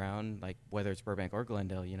that come around, like whether it's Burbank or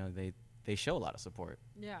Glendale, they show a lot of support.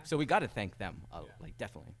 Yeah. So we got to thank them, like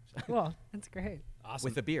definitely. Well, that's great. Awesome.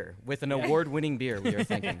 With a beer, with an award-winning beer, we are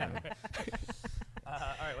thanking them. All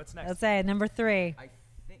right, what's next? Let's say number 3.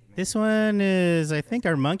 This one is, I think,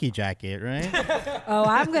 our monkey jacket, right? Oh,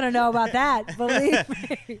 I'm gonna know about that. Believe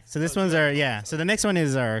me. So this one's so the next one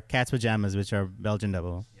is our cat's pajamas, which are Belgian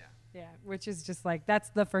double. Yeah, which is just like that's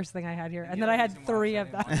the first thing I had here, and then I had 3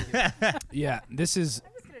 of them. Yeah, this is.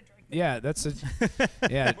 Yeah, that's a.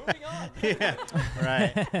 Yeah. Moving on. Yeah,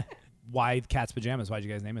 right. Why cat's pajamas? Why'd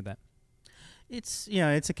you guys name it that? It's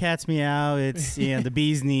it's a cat's meow. It's the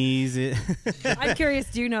bee's knees. I'm curious.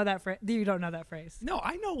 Do you know that phrase? You don't know that phrase? No,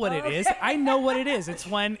 I know what it is. I know what it is. It's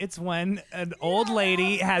when an old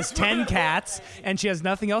lady has 10 cats and she has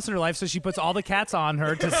nothing else in her life, so she puts all the cats on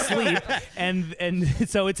her to sleep, and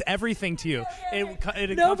so it's everything to you.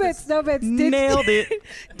 No bits. Nailed it.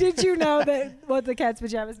 Did you know that what the cat's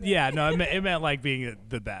pajamas mean? Yeah, no, it meant like being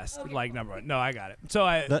the best, like number one. No, I got it. So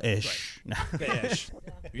the ish. The ish.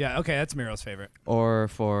 Yeah, okay, that's Muriel's favorite. Or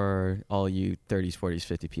for all you 30s, 40s,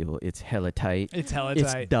 50 people, it's hella tight. It's hella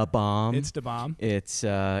It's tight. da bomb. It's the bomb. It's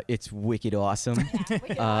wicked awesome. From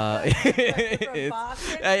Boston?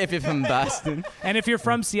 If you're from Boston, And if you're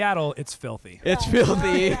from Seattle, it's filthy. it's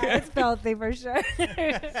filthy. Yeah, it's filthy for sure.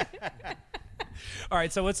 All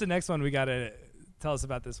right, so what's the next one? We got to tell us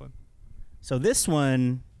about this one. So this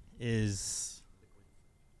one is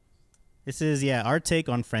our take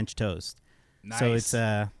on French toast. Nice. So it's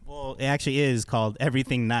it actually is called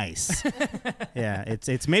Everything Nice. Yeah,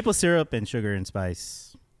 it's maple syrup and sugar and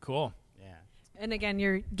spice. Cool. Yeah. And again,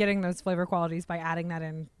 you're getting those flavor qualities by adding that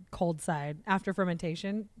in cold side after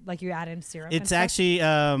fermentation, like you add in syrup. and It's stuff. actually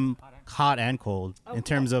hot and cold in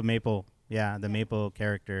terms of maple. Yeah, the maple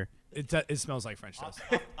character. It smells like French toast.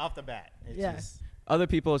 Off the bat. It's Yeah. just- Other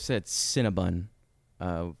people have said Cinnabon.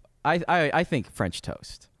 I think French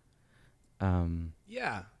toast.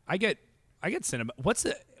 Yeah, I get cinnamon. What's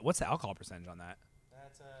the alcohol percentage on that?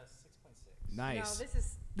 That's 6.6. Nice. No,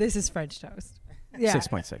 this is French toast. Yeah,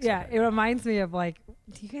 6.6. Yeah, it reminds me of like.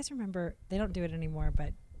 Do you guys remember? They don't do it anymore,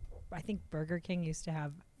 but I think Burger King used to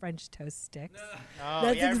have French toast sticks. Oh,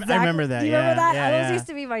 That's yeah, exactly, I remember that. Do you remember that? Yeah, Those used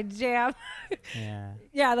to be my jam. yeah.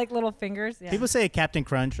 Yeah, like little fingers. Yeah. People say Captain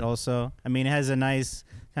Crunch also. I mean, it has a nice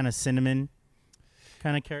kind of cinnamon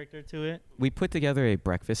kind of character to it. We put together a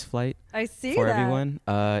breakfast flight I see for that. everyone.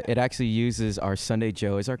 It actually uses our Sunday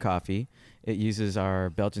Joe as our coffee. It uses our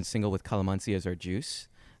Belgian single with calamansi as our juice.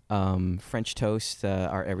 French toast,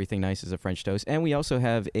 our Everything Nice is a French toast. And we also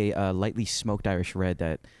have a lightly smoked Irish red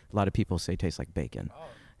that a lot of people say tastes like bacon. Oh.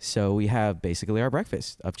 So we have basically our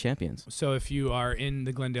breakfast of champions. So if you are in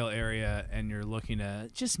the Glendale area and you're looking to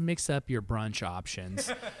just mix up your brunch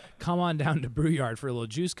options, come on down to Brewyard for a little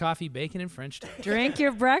juice, coffee, bacon, and French toast. Drink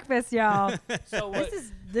your breakfast, y'all. So what?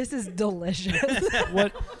 This is delicious.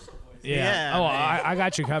 What? Yeah, Oh, man. I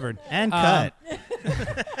got you covered. And cut.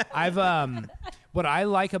 I've what I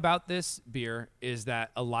like about this beer is that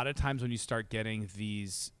a lot of times when you start getting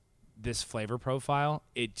this flavor profile,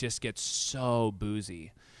 it just gets so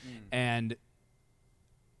boozy. And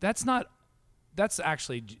that's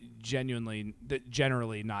actually generally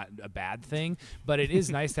not a bad thing, but it is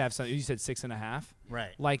nice to have something. You said 6.5,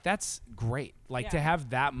 Right. like that's great. Like to Yeah. have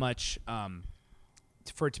that much,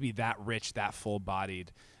 for it to be that rich, that full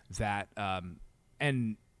bodied, that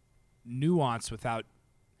and nuance without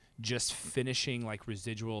just finishing like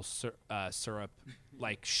residual syrup,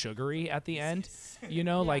 like sugary at the end. You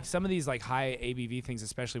know, like some of these like high ABV things,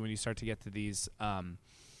 especially when you start to get to these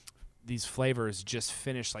flavors, just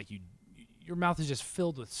finish like your mouth is just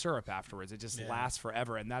filled with syrup afterwards. It just lasts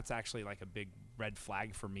forever, and that's actually like a big red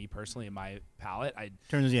flag for me personally in my palate. In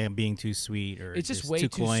terms of being too sweet or It's just way too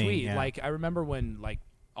too cloying, sweet. yeah. Like I remember when like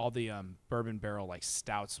all the bourbon barrel like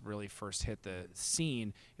stouts really first hit the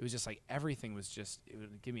scene. It was just like everything was just, it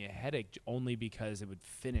would give me a headache only because it would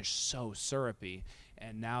finish so syrupy.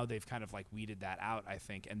 And now they've kind of like weeded that out, I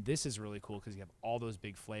think. And this is really cool because you have all those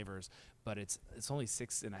big flavors, but it's only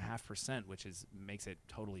 6.5%, which makes it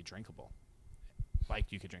totally drinkable.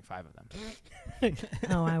 Like you could drink 5 of them.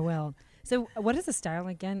 Oh, I will. So, what is the style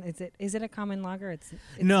again? Is it a common lager? It's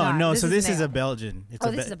no. not. So this is an a ale. Belgian. It's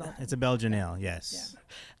Oh, this is a Belgian. It's a Belgian ale. Yes.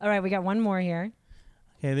 All right, we got one more here.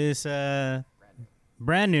 Okay, this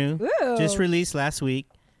brand new, Ooh. just released last week.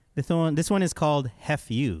 This one is called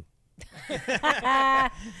Hef You.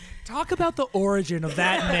 Talk about the origin of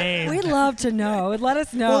that name. We'd love to know. Let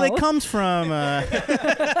us know. Well, it comes from.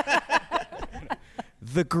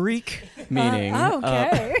 The Greek meaning.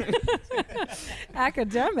 Okay.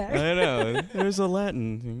 Academic. I know. There's a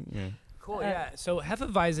Latin thing. Yeah. Cool, yeah. So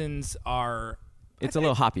Hefeweizens are... It's a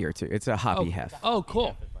little hoppier too. It's a hoppy hef. Oh,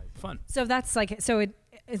 cool. fun. So that's like,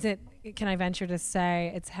 can I venture to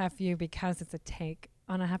say it's Hefeweizen because it's a take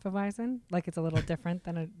on a Hefeweizen? Like it's a little different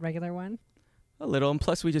than a regular one? A little, and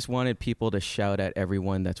plus we just wanted people to shout at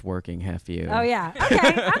everyone that's working Hefeweizen. Oh yeah,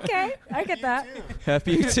 okay, I get that.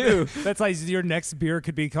 Hefeweizen too. That's like your next beer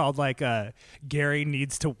could be called like Gary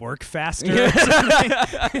needs to work faster, or something.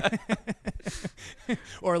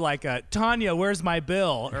 Or like Tanya, where's my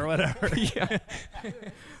bill, or whatever. Yeah.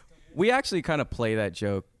 We actually kind of play that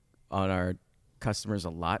joke on our customers a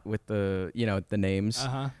lot with the names.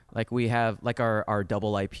 Like we have like our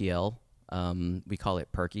double IPL. We call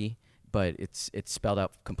it Perky. But it's spelled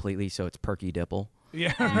out completely, so it's Perky Dipple.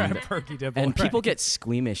 Yeah, right, Perky Dipple. And people get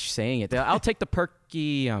squeamish saying it. I'll take the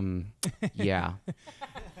Perky, yeah.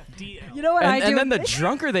 You know what I do? And then the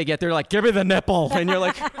drunker they get, they're like, give me the nipple. And you're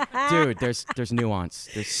like, dude, there's nuance.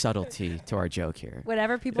 There's subtlety to our joke here.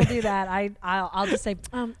 Whenever people do that, I'll just say,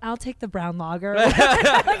 I'll take the brown lager.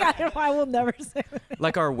 I will never say that.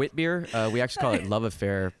 Like our wit beer, we actually call it Love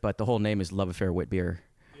Affair, but the whole name is Love Affair Wit Beer.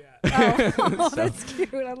 That's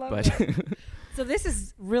cute. I love it. So this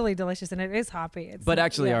is really delicious, and it is hoppy. But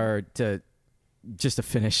actually, just to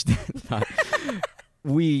finish,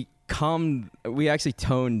 we actually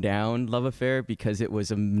toned down Love Affair because it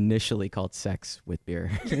was initially called Sex with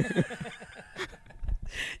Beer.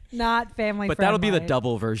 Not family. But that'll be the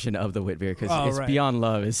double version of the wit beer because it's beyond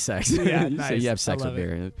love is sex. Yeah, nice. So you have sex with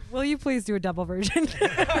beer. Will you please do a double version? And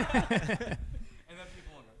then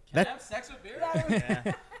people wonder, can I have sex with beer?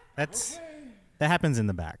 Yeah. That happens in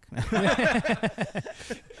the back. You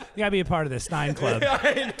gotta be a part of the Stein Club.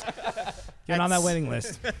 Get on that waiting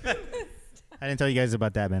list. I didn't tell you guys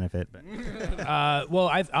about that benefit. But.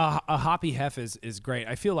 A hoppy hef is great.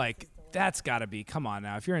 I feel like that's got to be. Come on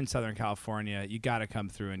now, if you're in Southern California, you got to come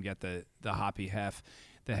through and get the hoppy hef,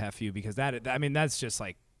 the Hefeweizen, because that's just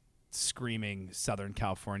like screaming Southern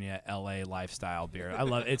California, LA lifestyle beer. I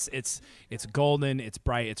love it. It's golden, it's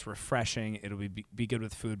bright, it's refreshing. It'll be good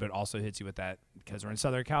with food, but also hits you with that because we're in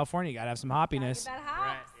Southern California. You gotta have some hoppiness.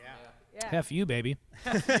 Right. Yeah. Hef you, baby.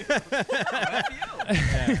 Thank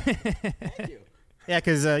you. Yeah,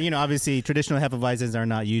 because obviously traditional Hefeweizens are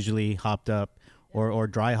not usually hopped up or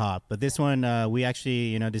dry hop, but this one we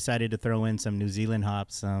actually decided to throw in some New Zealand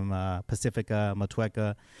hops, some Pacifica,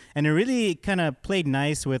 Motueka, and it really kind of played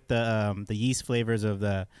nice with the yeast flavors of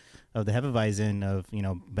the Hefeweizen of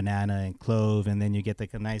banana and clove, and then you get the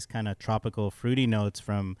nice kind of tropical fruity notes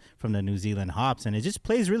from the New Zealand hops, and it just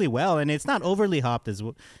plays really well, and it's not overly hopped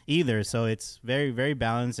either, so it's very, very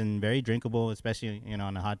balanced and very drinkable, especially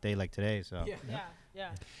on a hot day like today. So yeah.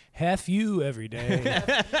 Hef you every day.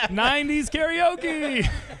 90s karaoke.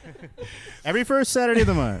 Every first Saturday of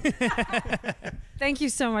the month. Thank you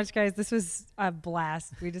so much, guys. This was a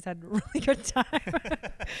blast. We just had a really good time.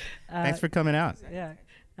 Thanks for coming out. Yeah.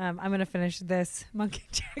 I'm going to finish this monkey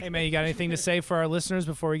jack. Hey, man, you got anything to say for our listeners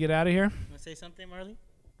before we get out of here? Want to say something, Marley?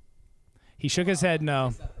 He shook his head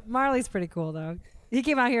no. Marley's pretty cool, though. He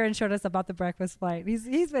came out here and showed us about the breakfast flight.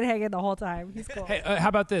 He's been hanging the whole time. He's cool. Hey, how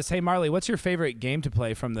about this? Hey, Marley, what's your favorite game to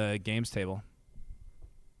play from the games table?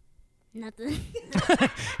 Nothing.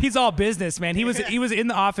 He's all business, man. He was in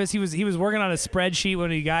the office. He was working on a spreadsheet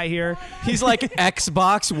when he got here. He's like,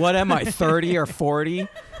 Xbox, what am I, 30 or 40?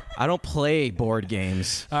 I don't play board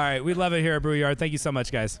games. All right, we love it here at Brewyard. Thank you so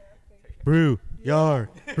much, guys. Brewyard.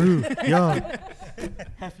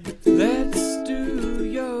 Let's do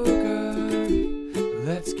yoga.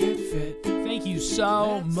 Let's get fit. Thank you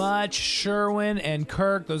so much, Sherwin and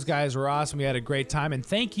Kirk. Those guys were awesome. We had a great time. And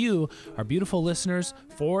thank you, our beautiful listeners,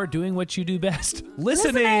 for doing what you do best.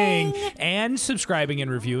 Listening and subscribing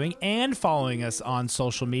and reviewing and following us on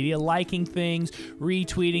social media, liking things,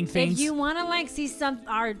 retweeting things. If you want to see some,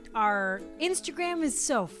 our Instagram is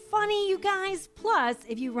so funny, you guys. Plus,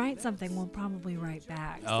 if you write something, we'll probably write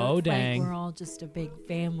back. So it's dang. like we're all just a big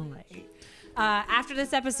family. After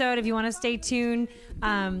this episode, if you want to stay tuned.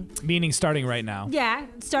 Meaning starting right now. Yeah,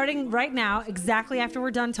 starting right now, exactly after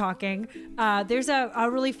we're done talking. There's a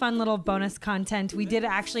really fun little bonus content. We did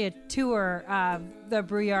actually a tour of the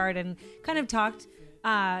Brewyard and kind of talked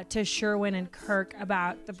to Sherwin and Kirk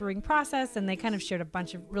about the brewing process, and they kind of shared a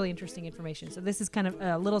bunch of really interesting information. So this is kind of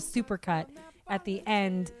a little supercut at the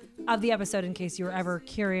end of the episode in case you were ever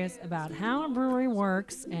curious about how a brewery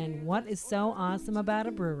works and what is so awesome about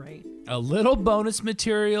a brewery. A little bonus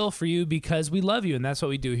material for you because we love you, and that's what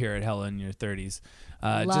we do here at Hella in Your 30s.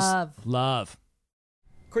 Just love.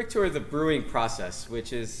 Quick tour of the brewing process,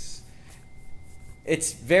 which is,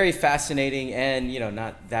 it's very fascinating and,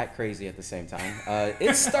 not that crazy at the same time.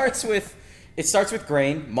 It starts with It starts with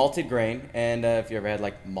grain, malted grain, and if you ever had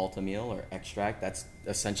like malt-a-meal or extract, that's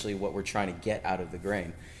essentially what we're trying to get out of the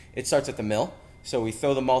grain. It starts at the mill, so we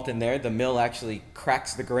throw the malt in there. The mill actually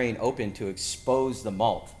cracks the grain open to expose the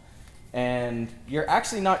malt. And you're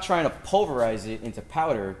actually not trying to pulverize it into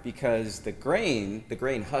powder because the grain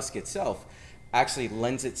husk itself, actually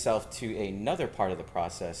lends itself to another part of the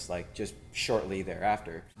process, like just shortly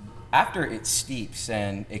thereafter. After it steeps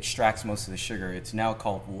and extracts most of the sugar, it's now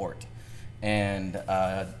called wort. And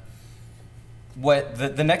what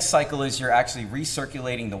the next cycle is, you're actually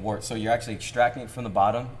recirculating the wort. So you're actually extracting it from the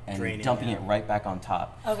bottom and dumping it right back on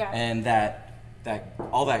top. Okay. And that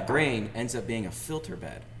all that grain ends up being a filter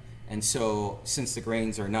bed. And so since the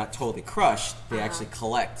grains are not totally crushed, they actually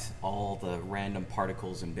collect all the random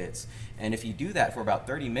particles and bits. And if you do that for about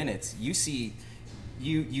 30 minutes, you see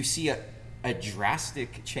a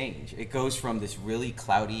drastic change. It goes from this really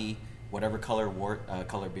cloudy, whatever color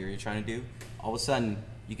color beer you're trying to do, all of a sudden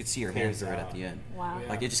you could see your hands through it at the end. Wow. Yeah.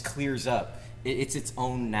 Like it just clears up. It's its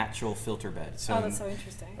own natural filter bed. So, that's so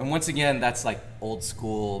interesting. And once again, that's like old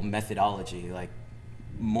school methodology. Like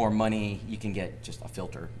more money, you can get just a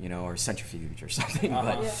filter, or centrifuge or something.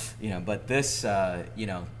 But this,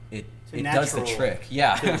 it does the trick.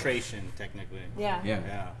 Yeah. Filtration, technically.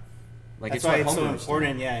 Yeah. Like that's why it's so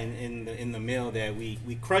important, in the mill that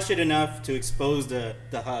we crush it enough to expose the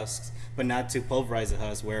husks, but not to pulverize the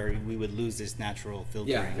husk where we would lose this natural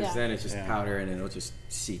filtering. Yeah, because then it's just powder and it'll just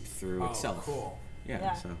seep through itself. Cool.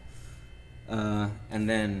 Yeah. So, and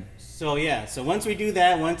then. So once we do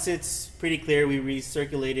that, once it's pretty clear, we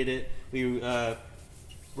recirculated it. We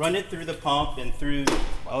run it through the pump and through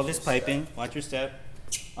all this piping. Watch your step.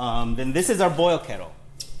 Then this is our boil kettle.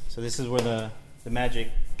 So this is where the magic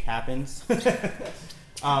happens.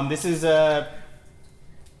 This is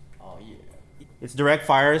it's direct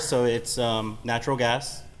fire, so it's natural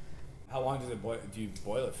gas. How long do you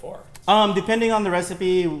boil it for? Depending on the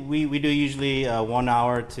recipe, we do usually 1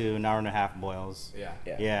 hour to an hour and a half boils.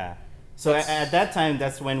 Yeah. So at that time,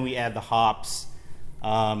 that's when we add the hops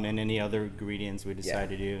and any other ingredients we decide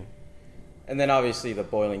to do. And then obviously the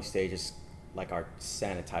boiling stage is like our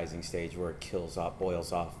sanitizing stage where it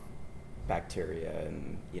boils off bacteria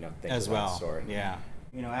and things as of well. that sort. Yeah.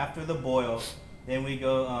 After the boil, then we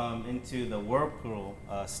go into the whirlpool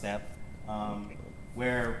step,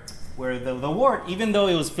 where the wort, even though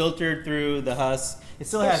it was filtered through the husk, it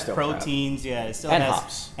still has proteins. Yeah, it still has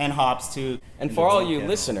hops. And hops too. And for all you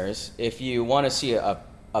listeners, if you want to see an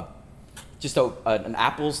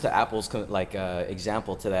apples to apples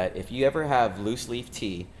example to that, if you ever have loose leaf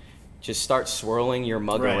tea, just start swirling your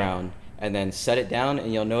mug around and then set it down,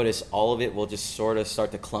 and you'll notice all of it will just sort of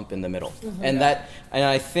start to clump in the middle. Mm-hmm.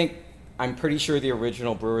 And I'm pretty sure the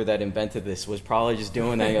original brewer that invented this was probably just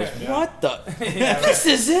doing that. He goes, what the? This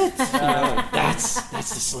is it. That's the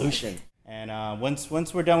solution. And once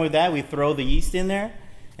we're done with that, we throw the yeast in there,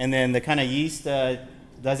 and then the kind of yeast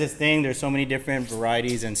does its thing. There's so many different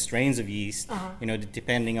varieties and strains of yeast,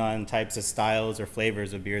 depending on types of styles or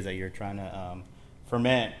flavors of beers that you're trying to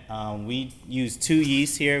ferment. We use 2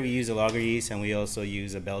 yeasts here. We use a lager yeast, and we also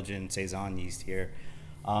use a Belgian Saison yeast here.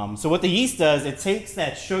 So what the yeast does, it takes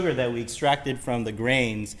that sugar that we extracted from the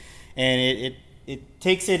grains, and it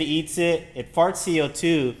takes it, eats it, it farts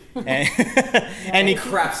CO2, and it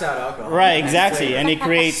craps out alcohol. Right, exactly, and it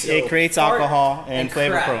creates alcohol and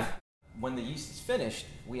flavor profile. When the yeast is finished,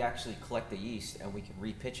 we actually collect the yeast and we can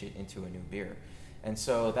repitch it into a new beer. And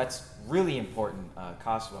so that's really important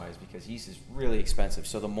cost-wise because yeast is really expensive.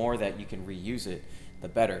 So the more that you can reuse it, the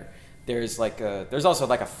better. There's also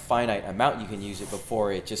a finite amount you can use it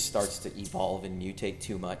before it just starts to evolve and mutate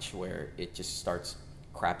too much, where it just starts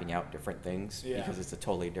crapping out different things because it's a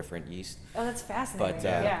totally different yeast. Oh, that's fascinating.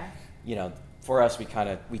 But for us, we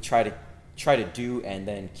try to do and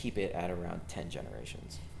then keep it at around 10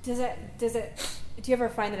 generations. Do you ever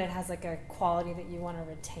find that it has like a quality that you want to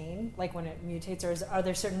retain, like when it mutates, or are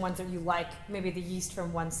there certain ones that you like, maybe the yeast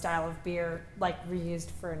from one style of beer, like reused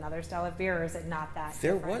for another style of beer, or is it not that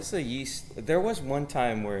different? There was one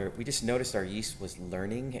time where we just noticed our yeast was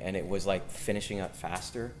learning and it was like finishing up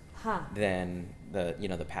faster than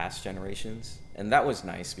the past generations. And that was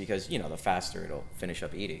nice because, the faster it'll finish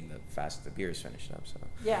up eating, the faster the beer is finished up. So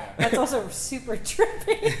yeah, that's also super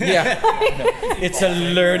trippy. Yeah, it's a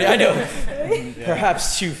learning. I know,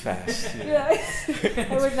 perhaps too fast. Yeah,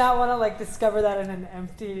 I would not want to discover that in an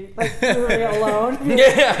empty brewery alone.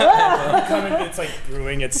 It's like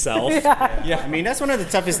brewing itself. Yeah, I mean that's one of the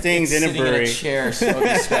toughest things in a brewery. Sitting in a chair, smoking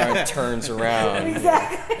a cigar, turns around.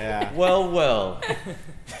 Exactly. Yeah. Well.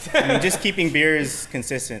 I mean, just keeping beers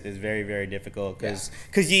consistent is very, very difficult because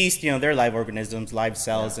yeast, they're live organisms, live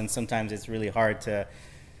cells, and sometimes it's really hard to,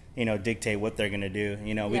 dictate what they're going to do.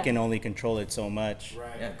 We can only control it so much.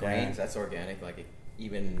 Right. Yeah, grains, that's organic. Like,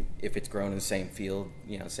 even if it's grown in the same field,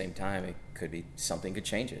 same time, it could be something could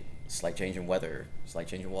change it. Slight change in weather, slight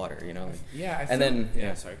change in water, Yeah.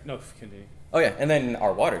 Sorry. No, continue. Oh, yeah. And then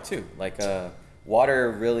our water, too. Like,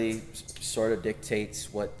 water really sort of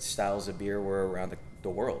dictates what styles of beer were around the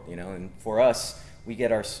world, And for us, we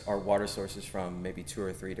get our water sources from maybe 2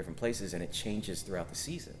 or 3 different places, and it changes throughout the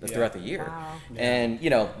season, throughout the year. Wow. And,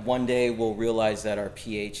 one day we'll realize that our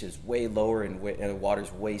pH is way lower and the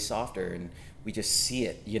water's way softer, and we just see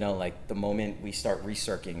it, like the moment we start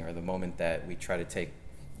recircling or the moment that we try to take,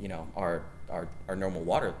 our normal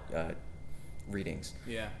water readings.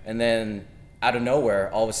 Yeah. And then out of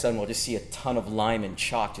nowhere, all of a sudden, we'll just see a ton of lime and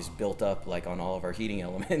chalk just built up like on all of our heating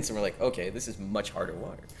elements, and we're like, okay, this is much harder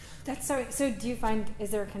water. That's so do you find,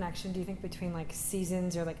 is there a connection, do you think, between like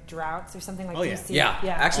seasons or like droughts or something like yeah. DC? Yeah.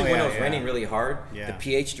 Actually, when it was raining really hard, Yeah. the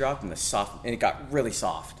pH dropped and it got really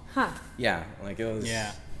soft. Huh. Yeah, like it was.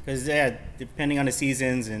 Yeah, because depending on the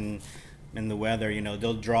seasons and the weather,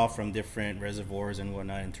 they'll draw from different reservoirs and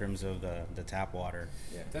whatnot in terms of the tap water.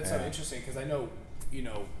 Yeah. That's so interesting because I know,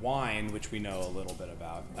 wine, which we know a little bit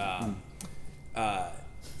about.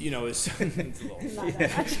 Is it's a little,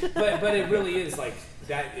 but it really is like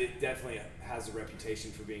that. It definitely has a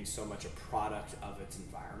reputation for being so much a product of its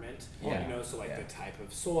environment. Yeah. So like the type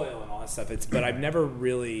of soil and all that stuff. But I've never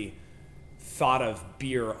really thought of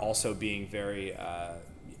beer also being very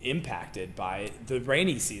impacted by the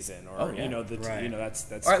rainy season, or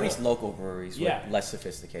that's or at cool. least local breweries with less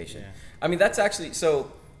sophistication. Yeah. I mean, that's actually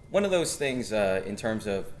so. One of those things in terms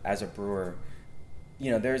of as a brewer,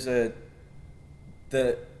 there's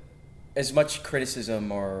as much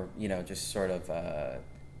criticism or just sort of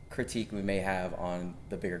critique we may have on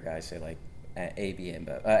the bigger guys, say like AB and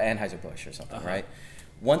Anheuser-Busch or something, right?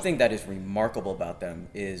 One thing that is remarkable about them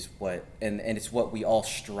is and it's what we all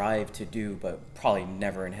strive to do, but probably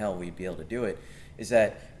never in hell we'd be able to do it, is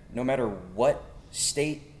that no matter what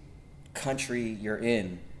state, country you're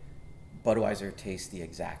in, Budweiser tastes the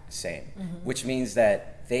exact same, which means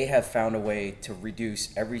that they have found a way to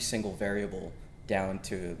reduce every single variable down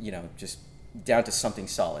to down to something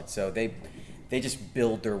solid. So they just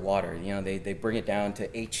build their water. They bring it down to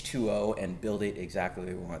H2O and build it exactly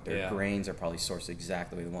the way they want. Their grains are probably sourced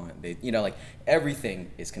exactly the way they want. Like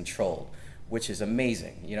everything is controlled, which is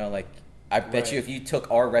amazing. I bet you if you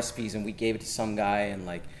took our recipes and we gave it to some guy in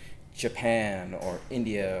like Japan or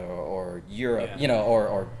India or Europe,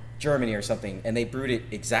 or Germany or something, and they brewed it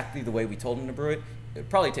exactly the way we told them to brew it, it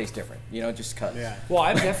probably tastes different, just cut. Yeah. Well,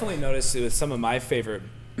 I've definitely noticed with some of my favorite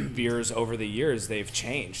beers over the years, they've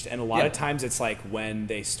changed. And a lot of times it's like when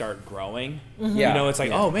they start growing, it's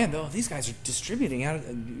like, oh man, these guys are distributing out,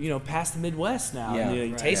 past the Midwest now. Yeah.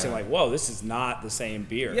 And you taste it like, whoa, this is not the same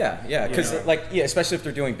beer. Yeah, because especially if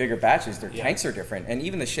they're doing bigger batches, their tanks are different. And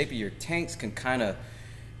even the shape of your tanks can kind of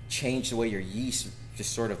change the way your yeast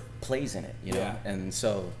just sort of plays in it, Yeah. And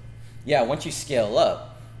so, once you scale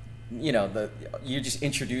up, you're just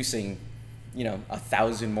introducing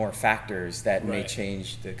 1,000 more factors that may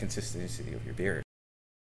change the consistency of your beer.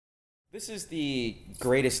 This is the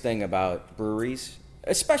greatest thing about breweries,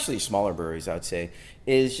 especially smaller breweries, I would say,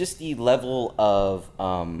 is just the level of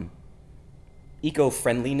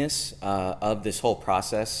eco-friendliness of this whole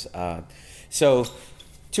process. So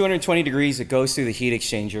 220 degrees, it goes through the heat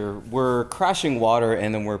exchanger. We're crashing water,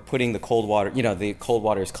 and then we're putting the cold water, the cold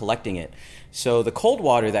water is collecting it. So the cold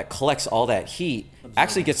water that collects all that heat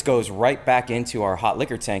actually goes right back into our hot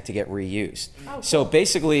liquor tank to get reused. Oh, cool. So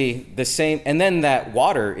basically the same, and then that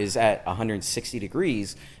water is at 160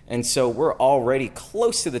 degrees, and so we're already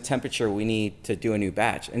close to the temperature we need to do a new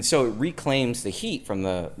batch. And so it reclaims the heat from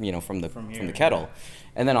the, from the kettle.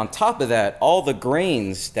 And then on top of that, all the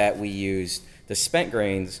grains that we use, the spent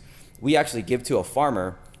grains, we actually give to a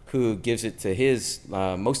farmer who gives it to his,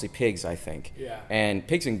 mostly pigs, I think, and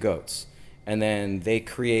pigs and goats. And then they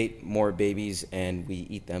create more babies and we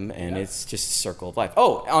eat them, and it's just a circle of life.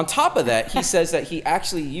 Oh, on top of that, he says that he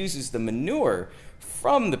actually uses the manure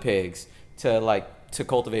from the pigs to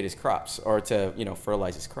cultivate his crops or to,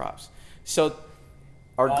 fertilize his crops. So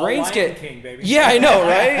our grains get King, baby. Yeah, I know,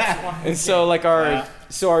 right? And so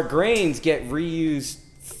our grains get reused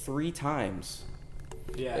 3 times.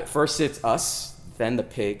 Yeah. First it's us, then the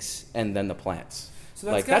pigs, and then the plants.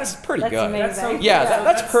 So that's pretty good. Amazing.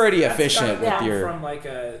 That's pretty efficient with from your like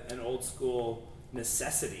an old school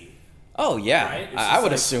necessity Oh yeah, Right? It's I just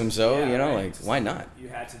would like- assume so. yeah, You know, right? like Just why not? You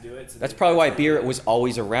had to do it. So That's they- probably why that's beer what- was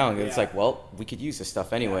always around. It's Yeah. like, well, we could use this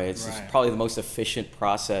stuff anyway. It's just probably the most efficient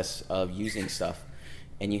process of using stuff,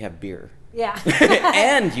 and you have beer, Yeah.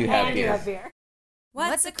 and you have And beer. you have beer.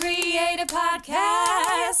 What's a Creative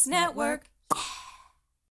Podcast Network?